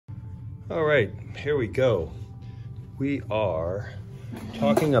All right, here we go. We are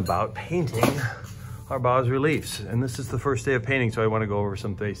talking about painting our Bas Reliefs, and this is the first day of painting, so I want to go over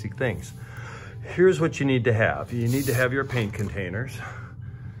some basic things. Here's what you need to have. You need to have your paint containers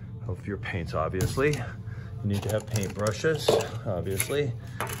of your paints, obviously. You need to have paint brushes, obviously.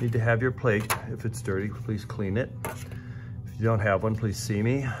 You need to have your plate. If it's dirty, please clean it. If you don't have one, please see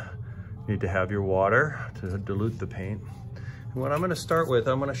me. You need to have your water to dilute the paint. And what I'm gonna start with,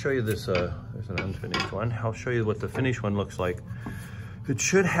 I'm gonna show you this, there's an unfinished one. I'll show you what the finished one looks like. It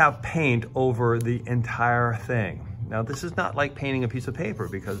should have paint over the entire thing. Now, this is not like painting a piece of paper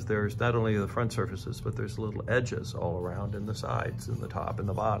because there's not only the front surfaces, but there's little edges all around and the sides and the top and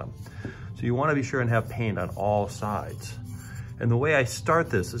the bottom. So you wanna be sure and have paint on all sides. And the way I start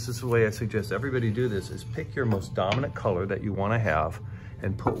this is the way I suggest everybody do this, is pick your most dominant color that you wanna have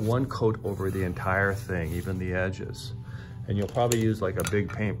and put one coat over the entire thing, even the edges. And you'll probably use like a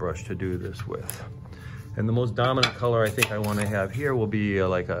big paintbrush to do this with. And the most dominant color I think I want to have here will be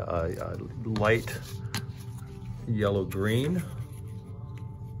like a light yellow green.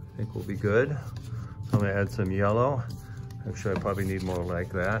 I think will be good. So I'm going to add some yellow. Actually, I probably need more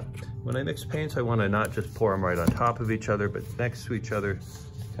like that. When I mix paints, I want to not just pour them right on top of each other, but next to each other,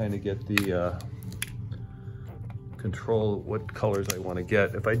 kind of get the control what colors I want to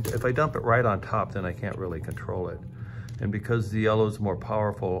get. If I dump it right on top, then I can't really control it. And because the yellow is more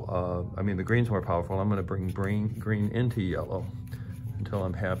powerful, the green's more powerful, I'm gonna bring green into yellow until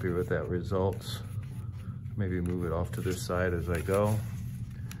I'm happy with that results. Maybe move it off to this side as I go.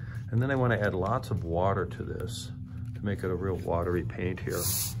 And then I wanna add lots of water to this to make it a real watery paint here.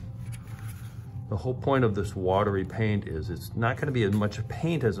 The whole point of this watery paint is it's not gonna be as much a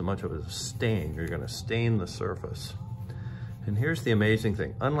paint as much of a stain. You're gonna stain the surface. And here's the amazing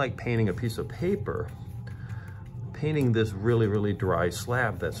thing. Unlike painting a piece of paper, painting this really, really dry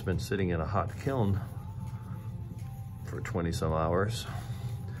slab that's been sitting in a hot kiln for 20 some hours,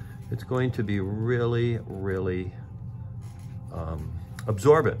 it's going to be really, really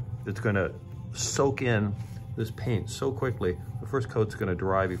absorbent. It's gonna soak in this paint so quickly, the first coat's gonna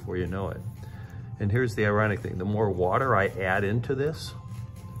dry before you know it. And here's the ironic thing, the more water I add into this,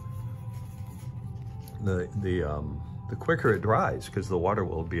 the quicker it dries, because the water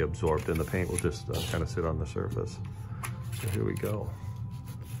will be absorbed and the paint will just kind of sit on the surface. So here we go.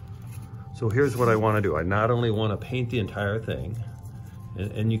 So here's what I want to do. I not only want to paint the entire thing,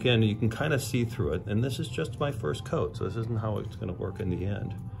 and you can kind of see through it, and this is just my first coat, so this isn't how it's going to work in the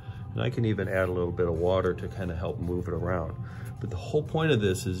end. And I can even add a little bit of water to kind of help move it around. But the whole point of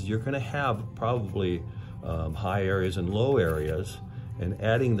this is you're going to have probably high areas and low areas, and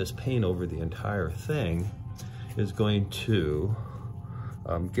adding this paint over the entire thing is going to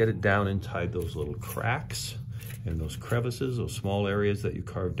get it down inside those little cracks and those crevices, those small areas that you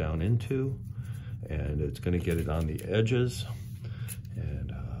carve down into, and it's going to get it on the edges.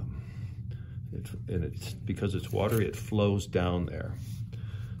 And it's because it's watery, it flows down there.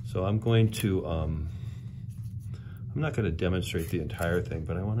 So I'm going to, I'm not going to demonstrate the entire thing,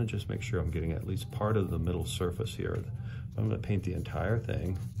 but I want to just make sure I'm getting at least part of the middle surface here. I'm going to paint the entire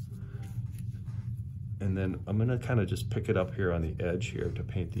thing. And then I'm gonna kind of just pick it up here on the edge here to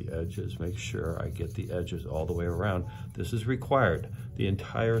paint the edges, make sure I get the edges all the way around. This is required. The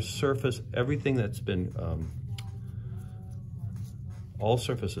entire surface, everything that's been, all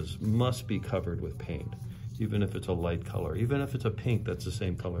surfaces must be covered with paint, even if it's a light color, even if it's a pink that's the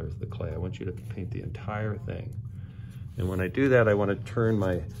same color as the clay. I want you to paint the entire thing. And when I do that, I want to turn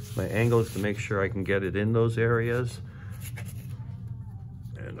my angles to make sure I can get it in those areas.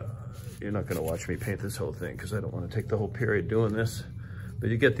 You're not gonna watch me paint this whole thing because I don't want to take the whole period doing this, but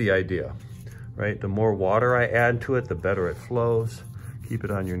you get the idea, right? The more water I add to it, the better it flows. Keep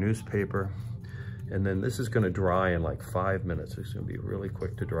it on your newspaper. And then this is gonna dry in like 5 minutes. It's gonna be really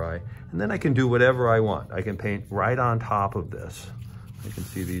quick to dry. And then I can do whatever I want. I can paint right on top of this. I can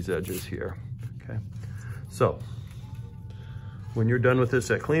see these edges here, okay? So, when you're done with this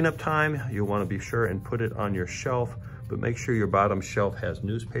at cleanup time, you'll wanna be sure and put it on your shelf, but make sure your bottom shelf has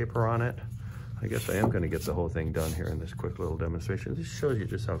newspaper on it. I guess I am gonna get the whole thing done here in this quick little demonstration. This shows you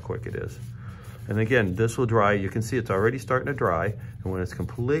just how quick it is. And again, this will dry. You can see it's already starting to dry. And when it's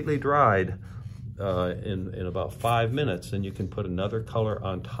completely dried in about 5 minutes, then you can put another color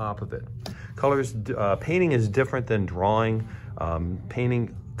on top of it. Painting is different than drawing.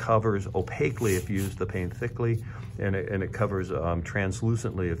 Painting covers opaquely if you use the paint thickly, and it covers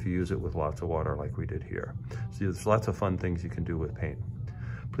translucently if you use it with lots of water like we did here. So there's lots of fun things you can do with paint.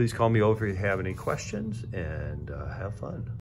 Please call me over if you have any questions, and have fun.